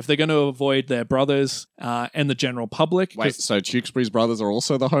Tewkesbury. If they're going to avoid their brothers and the general public. Wait, so Tewkesbury's brothers are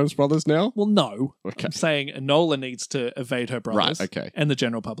also the Holmes brothers now? Well, no. Okay. I'm saying Enola needs to evade her brothers Right, okay. and the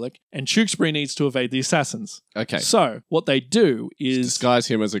general public, and Tewkesbury needs to evade the assassins. Okay. So what they do is, Disguise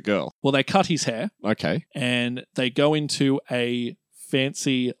him as a girl. well, they cut his hair Okay. and they go into a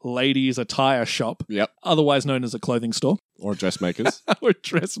fancy ladies' attire shop, Yep. otherwise known as a clothing store. Or dressmakers. Or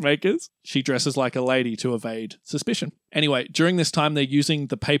dressmakers. She dresses like a lady to evade suspicion. Anyway, during this time, they're using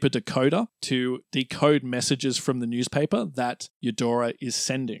the paper decoder to decode messages from the newspaper that Eudora is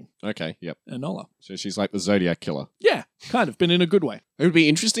sending Okay, yep. Enola. So she's like the Zodiac killer. Yeah, kind of, but in a good way. It would be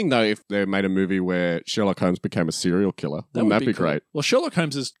interesting, though, if they made a movie where Sherlock Holmes became a serial killer. Wouldn't that be cool. great? Well, Sherlock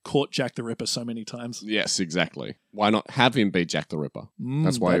Holmes has caught Jack the Ripper so many times. Yes, exactly. Why not have him be Jack the Ripper?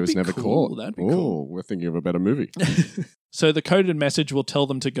 That's why he that'd was be never cool. caught. That'd be Ooh, cool. we're thinking of a better movie. So the coded message will tell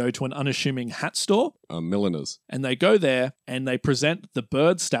them to go to an unassuming hat store, Milliners. and they go there and they present the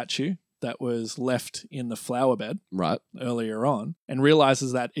bird statue that was left in the flower bed Right. earlier on, and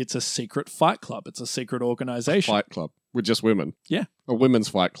realizes that it's a secret fight club. It's a secret organization. Fight club. With just women. Yeah. A women's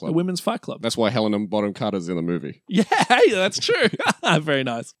fight A club. women's fight club. That's why Helena Bonham Carter's in the movie. Yeah, hey, that's true. Very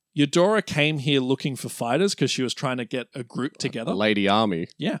nice. Eudora came here looking for fighters because she was trying to get a group together. A lady army.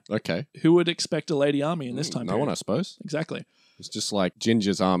 Yeah. Okay. Who would expect a lady army in this time No period? one, I suppose. Exactly. It's just like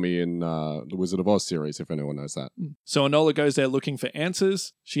Ginger's army in the Wizard of Oz series, if anyone knows that. So Enola goes there looking for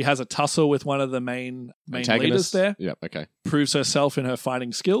answers. She has a tussle with one of the main leaders Antagonists? there, Yep, okay. proves herself in her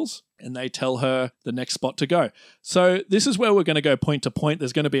fighting skills, and they tell her the next spot to go. So this is where we're going to go point to point.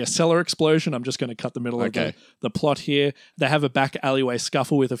 There's going to be a cellar explosion. I'm just going to cut the middle Okay. of the plot here. They have a back alleyway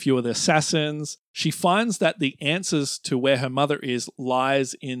scuffle with a few of the assassins. She finds that the answers to where her mother is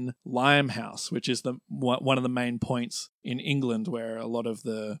lies in Limehouse, which is one of the main points in England where a lot of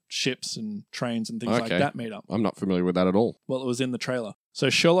the ships and trains and things like Okay. that meet up. I'm not familiar with that at all. Well, it was in the trailer. So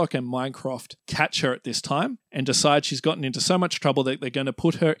Sherlock and Mycroft catch her at this time and decide she's gotten into so much trouble that they're going to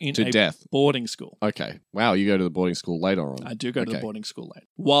put her in To a death. boarding school. Okay. Wow, you go to the boarding school later on. I do go to the Okay. boarding school later.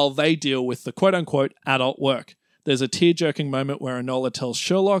 While they deal with the quote-unquote adult work. There's a tear-jerking moment where Enola tells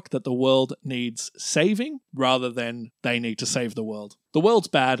Sherlock that the world needs saving rather than they need to save the world. The world's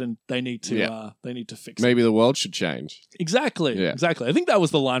bad and they need to fix it. Maybe the world should change. Exactly. Yeah. Exactly. I think that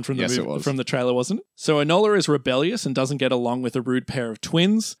was the line from the Yes, it movie, was. from the trailer, wasn't it? So Enola is rebellious and doesn't get along with a rude pair of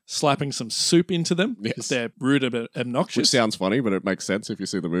twins, slapping some soup into them because Yes. they're rude and obnoxious. Which sounds funny, but it makes sense if you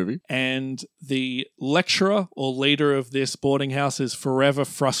see the movie. And the lecturer or leader of this boarding house is forever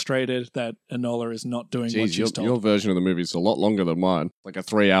frustrated that Enola is not doing what Jeez, she's told. your version of the movie is a lot longer than mine. Like a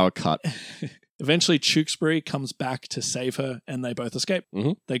 3-hour cut. Eventually, Tewkesbury comes back to save her, and they both escape.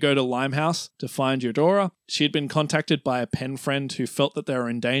 Mhm. They go to Limehouse to find Eudora. She had been contacted by a pen friend who felt that they were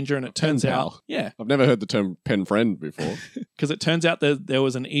in danger, and it turns pen out, pal? yeah, I've never heard the term pen friend before. because it turns out that there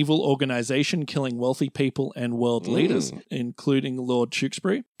was an evil organization killing wealthy people and world leaders, including Lord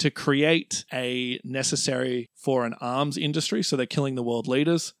Tewkesbury, to create a necessary for an arms industry. So they're killing the world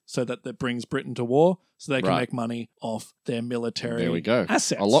leaders so that brings Britain to war, so they can Right. make money off their military There we go.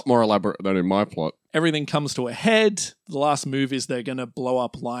 assets. A lot more elaborate than in my plot. Everything comes to a head. The last move is they're going to blow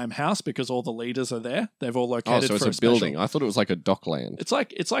up Limehouse because all the leaders are there. They've all Oh, located so it's for a special- building. I thought it was like a dockland. It's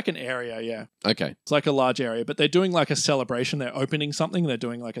like an area, yeah. Okay. It's like a large area, but they're doing like a celebration. They're opening something. They're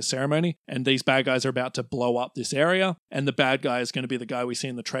doing like a ceremony, and these bad guys are about to blow up this area. And the bad guy is going to be the guy we see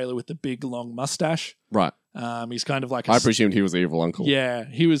in the trailer with the big long mustache. Right. He's kind of like a I presumed he was the evil uncle. yeah,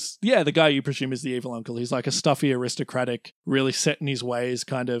 he was. Yeah, the guy you presume is the evil uncle. He's like a stuffy aristocratic, really set in his ways,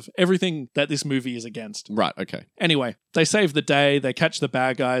 kind of everything that this movie is against. Right, okay. Anyway, they save the day. They catch the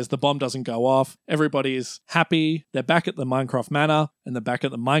bad guys. The bomb doesn't go off. Everybody is happy. They're back at the Minecraft Manor, and they're back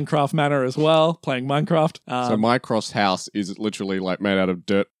at the Minecraft Manor as well, playing Minecraft. So Mycroft's house is literally like made out of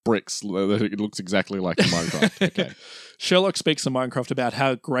dirt bricks. It looks exactly like in Minecraft. Okay. Sherlock speaks to Minecraft about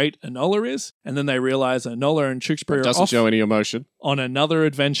how great Enola is, and then they realize Enola and Tewkesbury are Doesn't off show any emotion. on another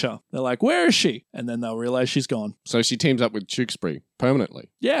adventure. They're like, "Where is she?" And then they'll realize she's gone. So she teams up with Tewkesbury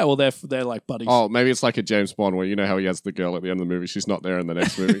permanently. Yeah, well, they're like buddies. Oh, maybe it's like a James Bond where you know how he has the girl at the end of the movie. She's not there in the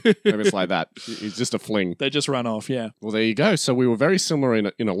next movie. Maybe it's like that. He's just a fling. They just run off. Yeah. Well, there you go. So we were very similar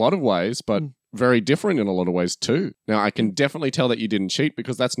in a lot of ways, but very different in a lot of ways too. Now, I can definitely tell that you didn't cheat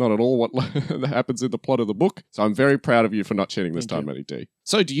because that's not at all what happens in the plot of the book. So I'm very proud of you for not cheating this Thank time, Matty D.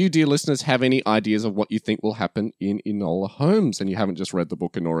 So do you, dear listeners, have any ideas of what you think will happen in Enola Holmes and you haven't just read the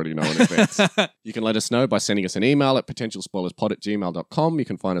book and already know in advance? You can let us know by sending us an email at potentialspoilerspod@gmail.com. You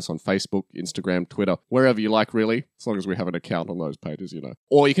can find us on Facebook, Instagram, Twitter, wherever you like, really, as long as we have an account on those pages, you know.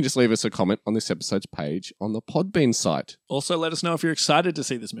 Or you can just leave us a comment on this episode's page on the Podbean site. Also, let us know if you're excited to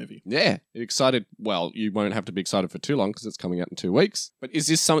see this movie. Yeah, excited. Well, you won't have to be excited for too long because it's coming out in 2 weeks. But is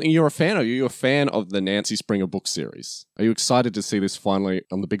this something you're a fan of? Are you a fan of the Nancy Springer book series? Are you excited to see this finally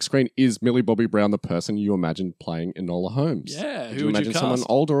on the big screen? Is Millie Bobby Brown the person you imagine playing Enola Holmes? Yeah, Would who you would imagine you someone cast?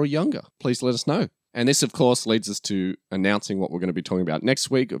 older or younger? Please let us know. And this, of course, leads us to announcing what we're going to be talking about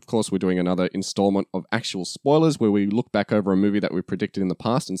next week. Of course, we're doing another installment of actual spoilers where we look back over a movie that we predicted in the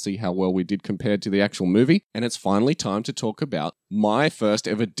past and see how well we did compared to the actual movie. And it's finally time to talk about my first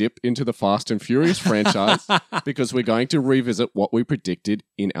ever dip into the Fast and Furious franchise because we're going to revisit what we predicted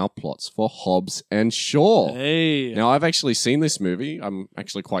in our plots for Hobbs and Shaw. Hey. Now, I've actually seen this movie. I'm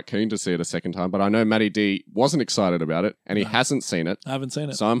actually quite keen to see it a second time, but I know Matty D wasn't excited about it and he hasn't seen it. I haven't seen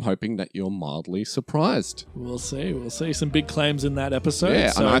it. So I'm hoping that you're mildly surprised. surprised. We'll see. We'll see. Some big claims in that episode. Yeah,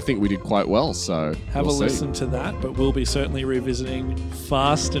 so and I think we did quite well, so have we'll a see. listen to that, but we'll be certainly revisiting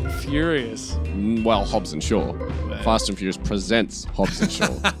Fast and Furious. Well, Hobbs and Shaw. Fast and Furious presents Hobbs and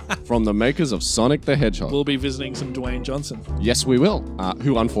Shaw from the makers of Sonic the Hedgehog. We'll be visiting some Dwayne Johnson. Yes, we will.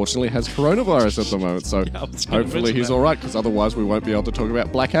 Who unfortunately has coronavirus at the moment, so I was gonna hopefully mention he's that. all right, because otherwise we won't be able to talk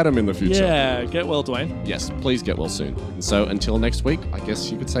about Black Adam in the future. Yeah, get well, Dwayne. Yes, please get well soon. And so until next week, I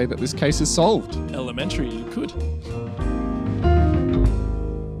guess you could say that this case is solved. Elementary, you could.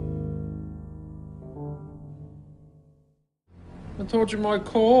 I told you my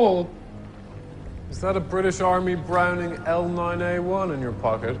call. Is that a British Army Browning L9A1 in your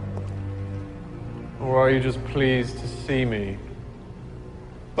pocket? Or are you just pleased to see me?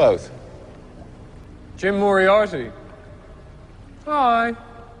 Both. Jim Moriarty. Hi.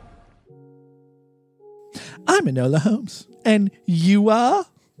 I'm Enola Holmes. And you are?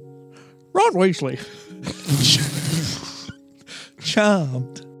 Ron Weasley.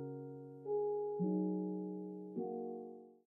 Charmed.